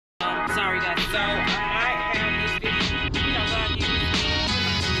guys. So I might have this video, you know, what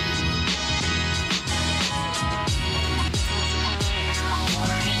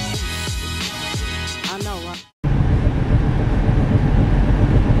I use. I know, right?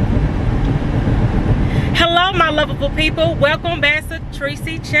 Hello, my lovable people. Welcome back to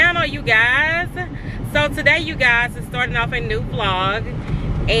Tricy channel, you guys. So today, you guys, is starting off a new vlog.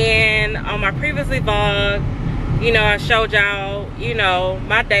 And on my previous vlog, you know, I showed y'all, you know,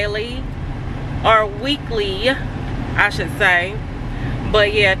 my daily or weekly, I should say.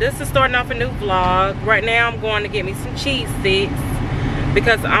 But yeah, this is starting off a new vlog. Right now, I'm going to get me some cheese sticks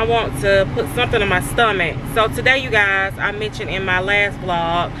because I want to put something in my stomach. So today, you guys, I mentioned in my last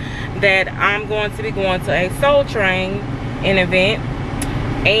vlog that I'm going to be going to a Soul Train event.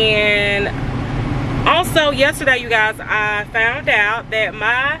 And also yesterday, you guys, I found out that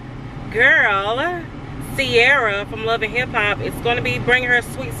my girl Sierra from Love and Hip Hop is going to be bringing her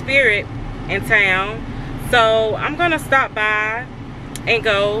sweet spirit in town. So I'm going to stop by and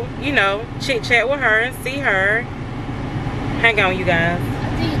go, you know, chit chat with her and see her. Hang on, you guys.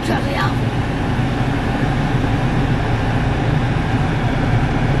 I think you drop it out.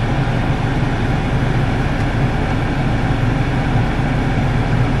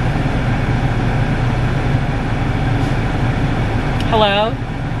 Hello?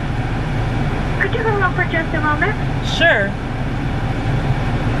 Could you hold on for just a moment? Sure.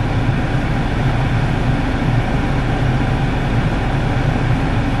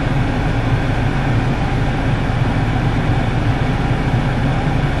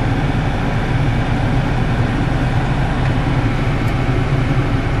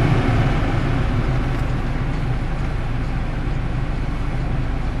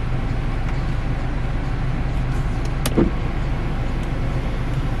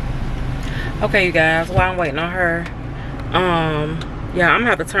 Okay, you guys, while I'm waiting on her, yeah, I'm gonna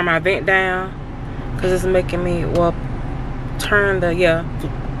have to turn my vent down because it's making me, well,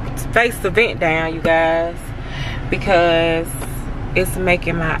 face the vent down, you guys, because it's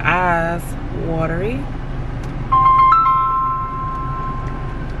making my eyes watery.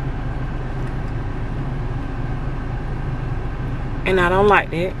 And I don't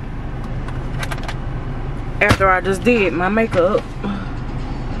like it after I just did my makeup.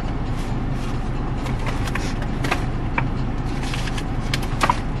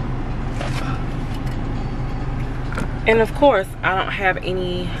 And of course, I don't have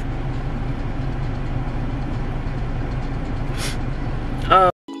any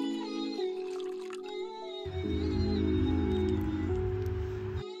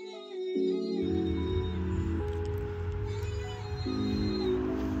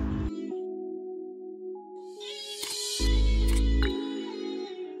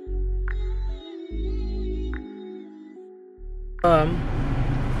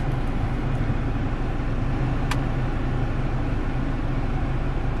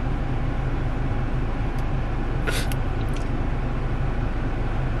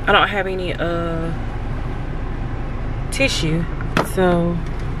I don't have any tissue, so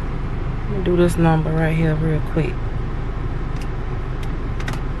let me do this number right here real quick.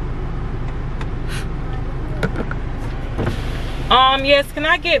 Yes, can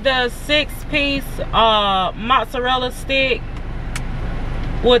I get the 6-piece mozzarella stick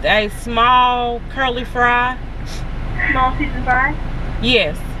with a small curly fry? Small seasoned fry?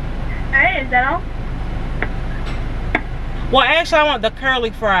 Yes. Alright, is that all? Well, actually, I want the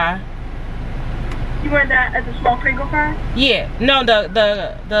curly fry. You want that as a small crinkle fry? Yeah. No,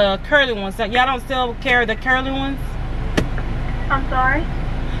 the curly ones. Y'all don't still carry the curly ones? I'm sorry?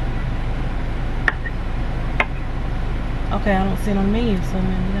 Okay, I don't see it on the menu, so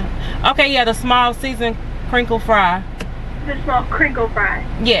maybe not. Okay, yeah, the small seasoned crinkle fry. The small crinkle fry?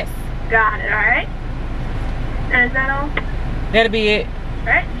 Yes. Got it, alright. And is that all? That'll be it.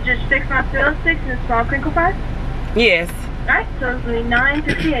 Alright, you just 6 mozzarella sticks and a small crinkle fry? Yes. Alright, so it's going to be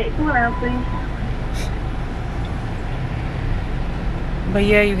 $9.58. Come on out, please. But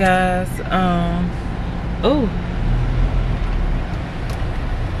yeah, you guys, ooh.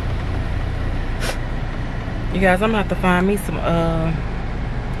 You guys, I'm gonna have to find me some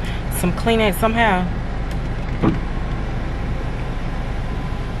Kleenex somehow.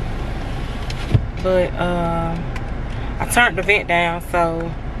 But I turned the vent down,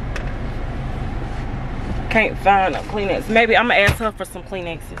 so can't find no Kleenex. Maybe I'm gonna ask her for some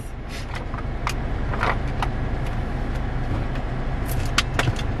Kleenexes.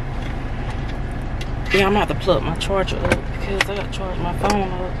 Yeah, I'm gonna have to plug my charger up because I gotta charge my phone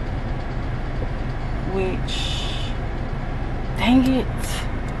up. Which, dang it.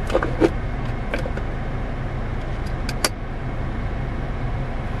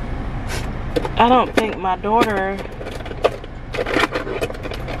 I don't think my daughter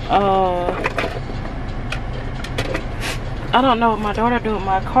I don't know what my daughter do with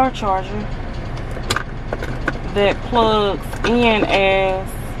my car charger that plugs in as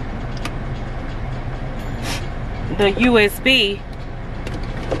the USB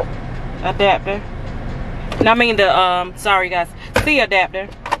adapter. I mean the sorry guys, C adapter.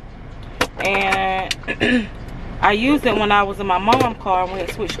 And I used it when I was in my mom's car and we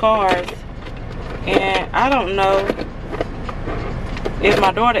had switched cars. And I don't know if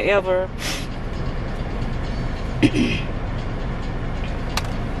my daughter ever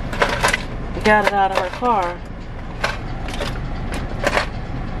got it out of her car.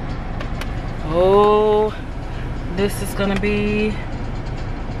 Oh, this is gonna be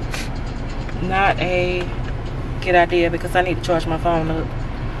not a good idea because I need to charge my phone up.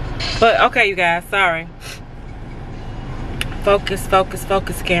 But okay, you guys, sorry. Focus, focus,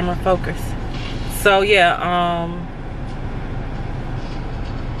 focus, camera, focus. So yeah,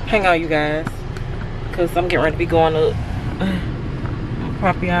 hang on you guys, because I'm getting ready to be going up. I'm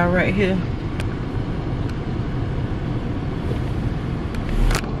probably out right here.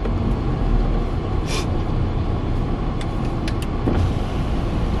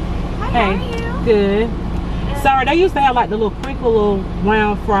 Hi, Hey, how are you? good. Sorry, they used to have like the little crinkle little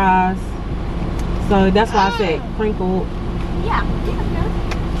round fries. So that's why I said crinkle. Yeah,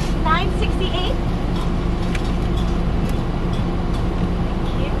 $9.68.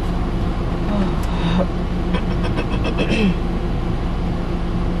 Thank you.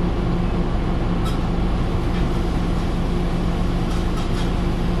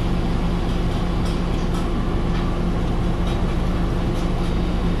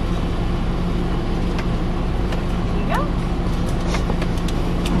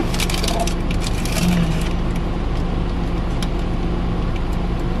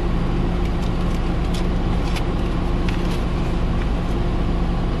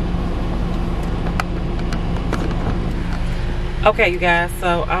 Okay, you guys,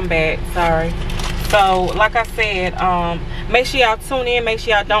 so I'm back. Sorry. So like I said, make sure y'all tune in, make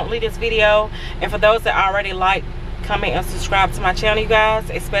sure y'all don't leave this video. And for those that already like, comment, and subscribe to my channel, you guys,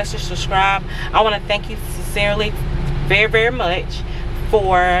 especially subscribe, I want to thank you sincerely very, very much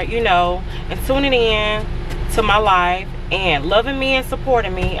for, you know, and tuning in to my life and loving me and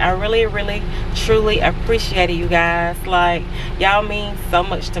supporting me. I really, really, truly appreciate it, you guys. Like, y'all mean so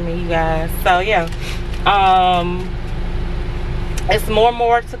much to me, you guys. So yeah, it's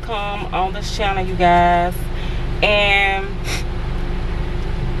more to come on this channel, you guys. And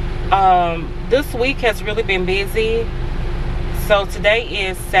this week has really been busy. So today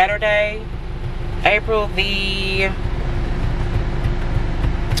is Saturday, April the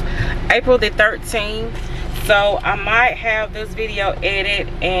 13th. So I might have this video edited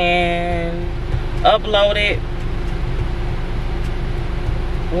and uploaded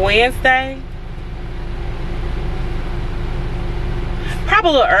Wednesday.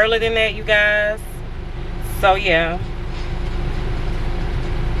 Probably a little earlier than that, you guys. So yeah,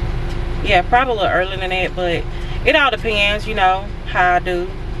 probably a little earlier than that, but it all depends, you know, how I do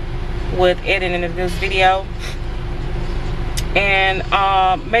with editing this video. And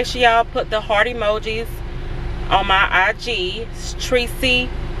make sure y'all put the heart emojis on my IG. It's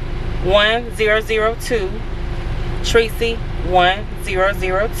Tricy1002.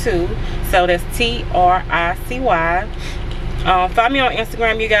 Tricy1002. So that's Tricy. Find me on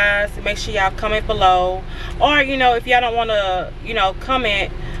Instagram, you guys. Make sure y'all comment below, or you know, if y'all don't want to, you know,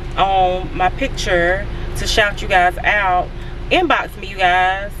 comment on my picture to shout you guys out, inbox me, you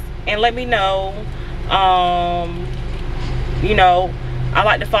guys, and let me know. You know, I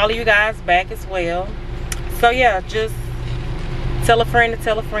like to follow you guys back as well. So yeah, just tell a friend to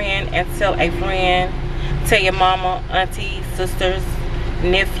tell a friend, and tell a friend, tell your mama, auntie, sisters,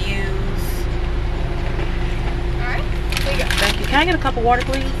 nephews. Thank you. Can I get a cup of water,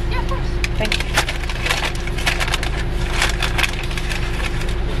 please? Yeah, of course. Thank you.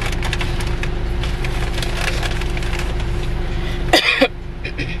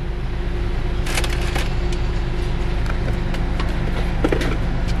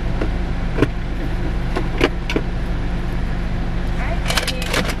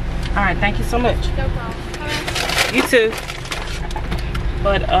 All right, thank you so much. No problem. You too.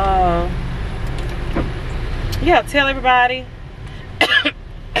 But yeah, tell everybody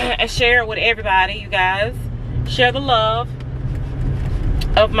and share it with everybody, you guys. Share the love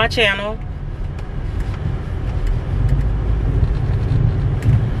of my channel.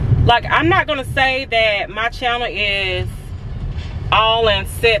 Like, I'm not gonna say that my channel is all in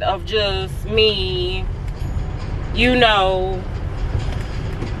set of just me, you know,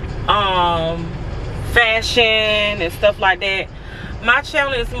 fashion and stuff like that. My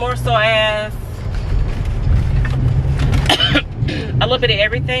channel is more so as a little bit of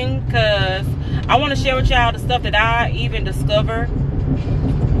everything, because I want to share with y'all the stuff that I even discover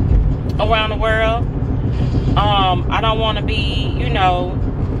around the world. I don't want to be, you know,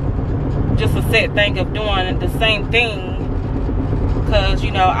 just a set thing of doing the same thing, because,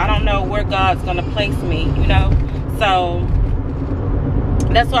 you know, I don't know where God's gonna place me, you know. So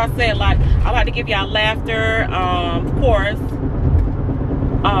that's why I said, like, I like to give y'all laughter, of course.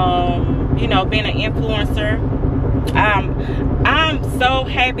 You know, being an influencer, I'm so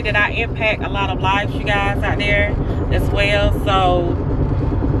happy that I impact a lot of lives, you guys, out there as well. So,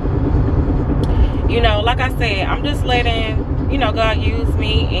 you know, like I said, I'm just letting, you know, God use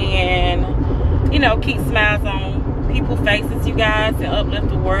me and, you know, keep smiles on people's faces, you guys, and uplift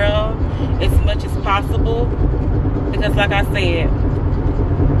the world as much as possible. Because like I said,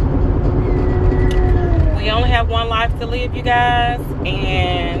 we only have one life to live, you guys,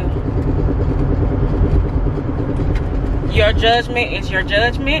 and your judgment is your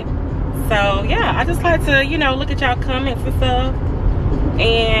judgment. So yeah, I just like to, you know, look at y'all comments and stuff,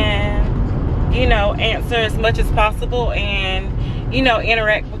 and, you know, answer as much as possible, and, you know,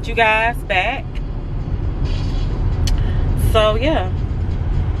 interact with you guys back. So yeah,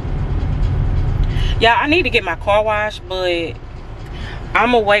 I need to get my car washed, but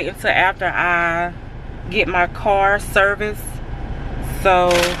I'm gonna wait until after I get my car serviced. So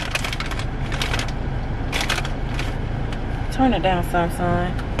turn it down some,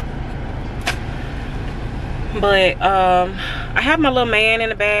 son. But I have my little man in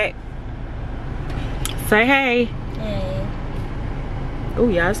the back. Say hey. Hey. Oh,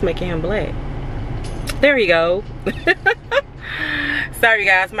 y'all, it's making him black. There you go. Sorry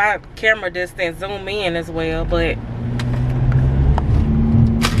guys, my camera just didn't zoom in as well, but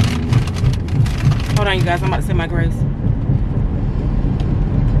hold on, you guys, I'm about to say my grace.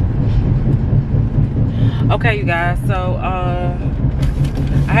 Okay, you guys, so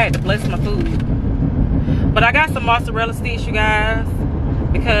I had to bless my food, but I got some mozzarella sticks, you guys,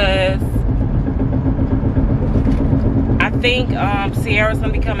 because I think Sierra's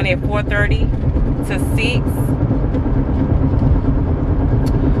gonna be coming at 4:30 to 6.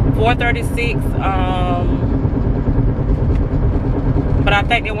 4:36. But I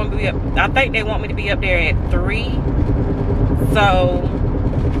think they want me to be up. I think they want me to be up there at 3. So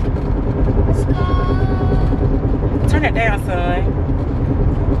Let's go. turn it down, son.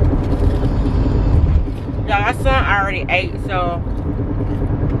 Y'all, my son already ate, so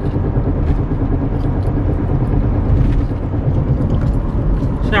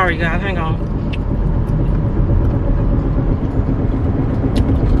sorry guys, hang on.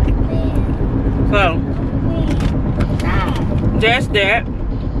 So that's that.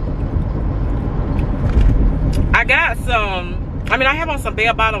 I got some, I mean, I have on some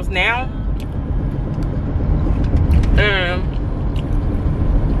bell bottoms now.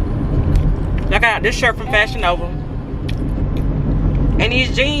 I got this shirt from Fashion Nova, and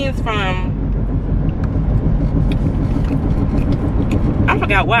these jeans from, I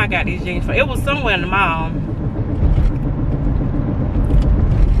forgot where I got these jeans from. It was somewhere in the mall.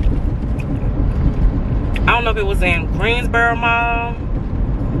 I don't know if it was in Greensboro Mall.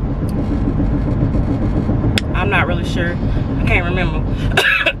 I'm not really sure. I can't remember.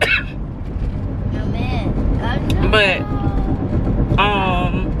 Oh, man. But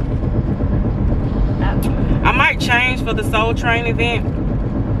I might change for the Soul Train event.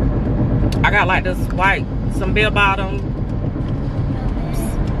 I got like this white, some bell bottoms,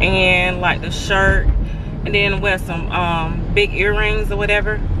 and like the shirt, and then wear some big earrings or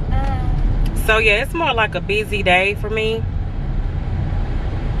whatever. So yeah, it's more like a busy day for me.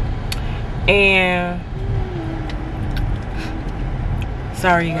 And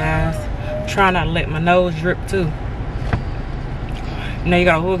sorry you guys, I'm trying not to let my nose drip too. You know, you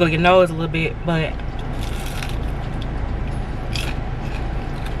gotta wiggle your nose a little bit, but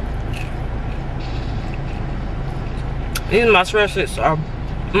these mozzarella sticks are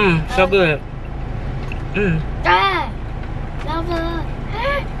so good. Lava.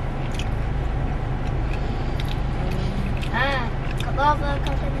 Lava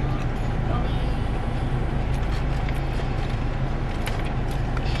coconut.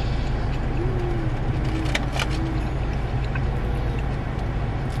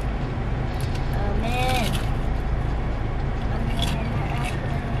 Oh man.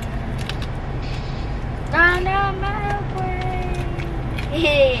 No, my way.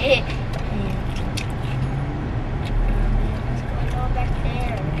 Let's go back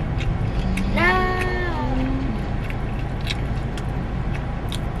there. No.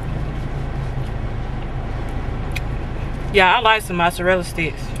 Yeah, I like some mozzarella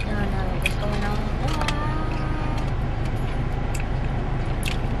sticks. I don't know what's going on.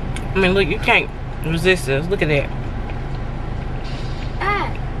 I mean, look, you can't resist this. Look at that. Ah,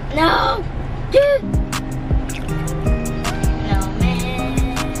 no, dude. No, man.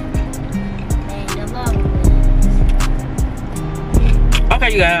 Man, the love Okay,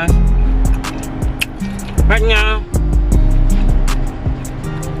 you guys. Right now,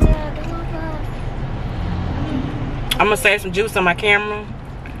 I'm gonna save some juice on my camera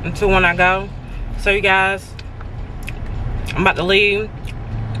until when I go. So you guys, I'm about to leave,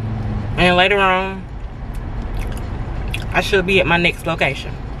 and later on I should be at my next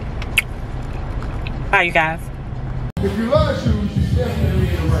location. Bye, you guys. If you love shoes, you definitely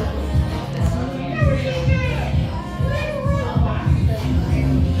in the right place.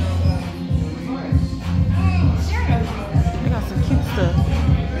 They got some cute stuff.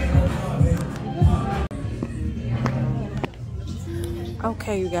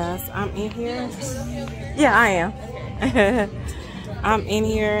 Okay, you guys, I'm in here. Yeah, I am. I'm in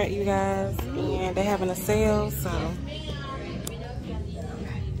here, you guys, and they're having a sale, so.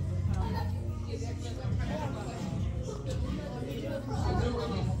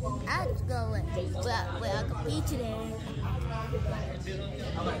 I'll just go where I can be today.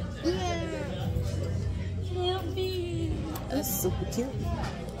 Yeah. Help me. That's super cute.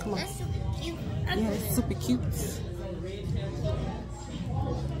 Come on. That's super cute. Yeah, it's super cute.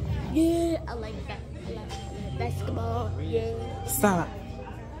 Yeah, I like that. I like basketball. Yeah. Stop.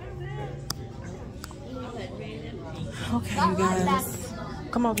 Okay, you guys.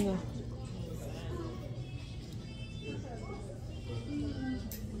 Come over here.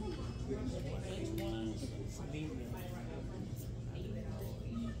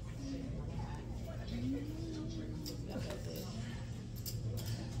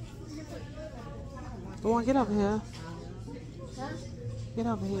 Come on, get over here. Huh? Get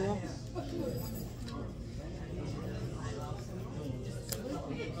over here.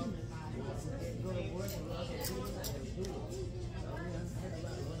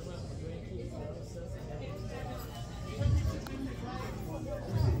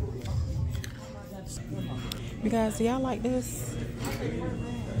 You guys, do y'all like this?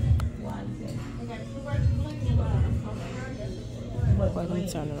 Wait, let me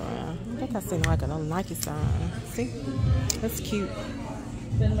turn it around. I think I seen like a little Nike sign. See? That's cute.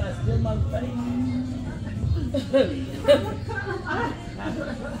 You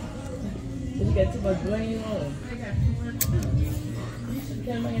got too much green on. You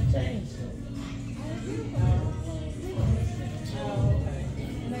can't make a change.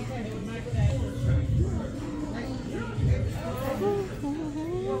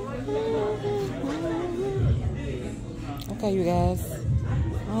 Okay, you guys.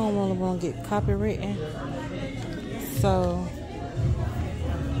 I don't really want to get copywritten. So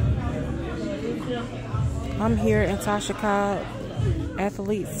I'm here in Tasha Cobb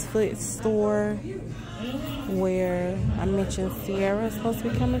Athlete's Foot store where I mentioned Sierra is supposed to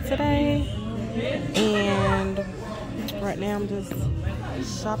be coming today. And right now I'm just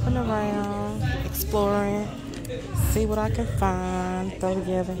shopping around, exploring, see what I can find, throw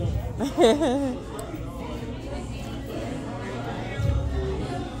together.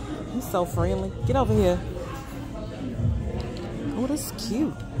 He's so friendly. Get over here. Oh, this is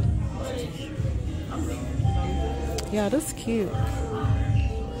cute. Yeah, this is cute.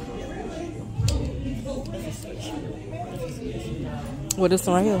 What, this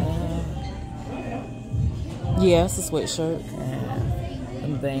one right here? Yeah, it's a sweatshirt.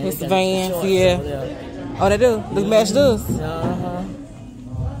 It's Vans, yeah. Oh, they do? They match this? Uh-huh.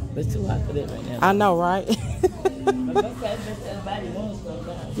 But it's too hot for that right now. I know, right?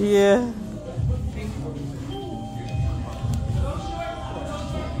 Yeah.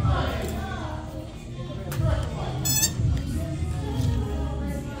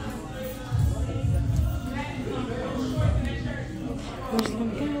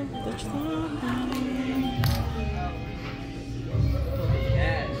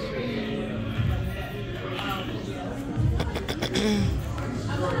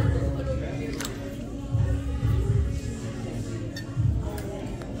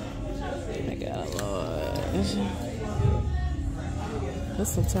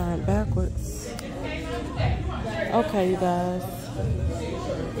 This will turn backwards. Okay, you guys.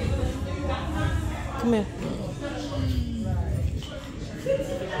 Come here.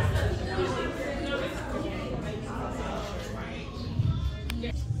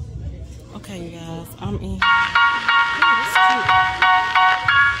 Okay, you guys. I'm in. Oh, that's cute.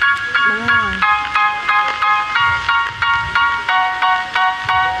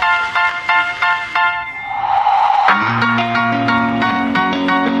 Wow.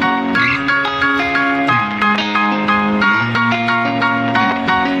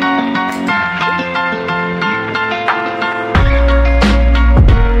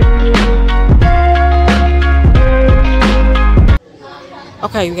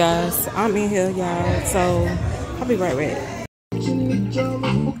 Okay, you guys, I'm in here, y'all, so I'll be right back.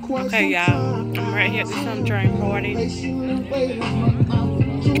 Okay, y'all, I'm right here at the Some Train party. Oh,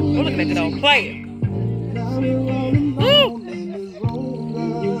 look at that good old player. Woo!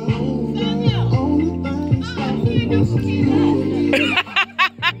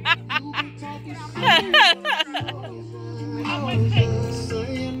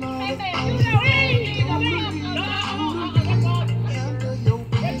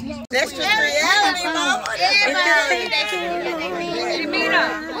 That's just reality, mama. That's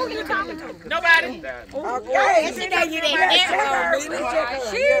Who you talking to? Nobody. okay. She know you didn't get her. She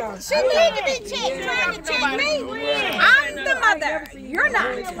need to be checked, trying to check me. I'm the mother. You're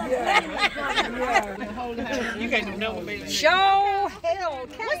not. You can't do nothing with me. Show hell.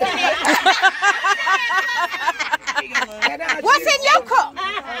 What's in your cup?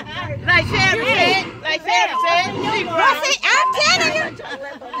 Like Shannon said. What's it? I'm telling you.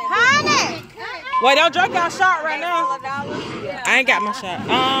 Honey. Wait, don't drink our shot right now. I ain't got my shot.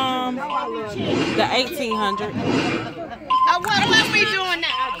 The 1800. What we doing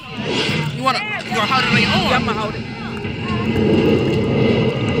now? You wanna hold it on your arm? Yeah, I'ma hold it.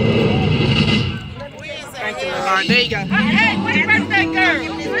 Thank you. All right, there you go. Hey, where the birthday girl?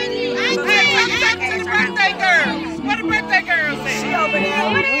 Hey, come back to the birthday girl. Where the birthday girl at? She over there.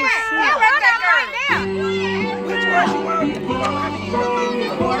 Where the birthday girl? Which one she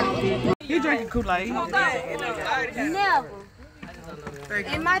want? You drinking Kool-Aid? Never.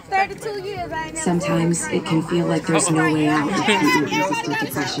 In my 32 years, I never. Sometimes it can feel like there's no way out of treatment-resistant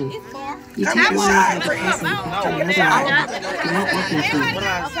depression. You take one antidepressant after another, you're not working through it.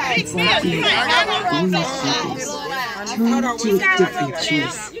 It's like you lose focus. Turn to a different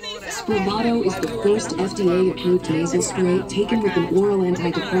choice. Spravato is the first FDA-approved nasal spray taken with an oral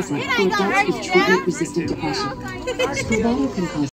antidepressant for adults with treatment-resistant depression. Spravato can cause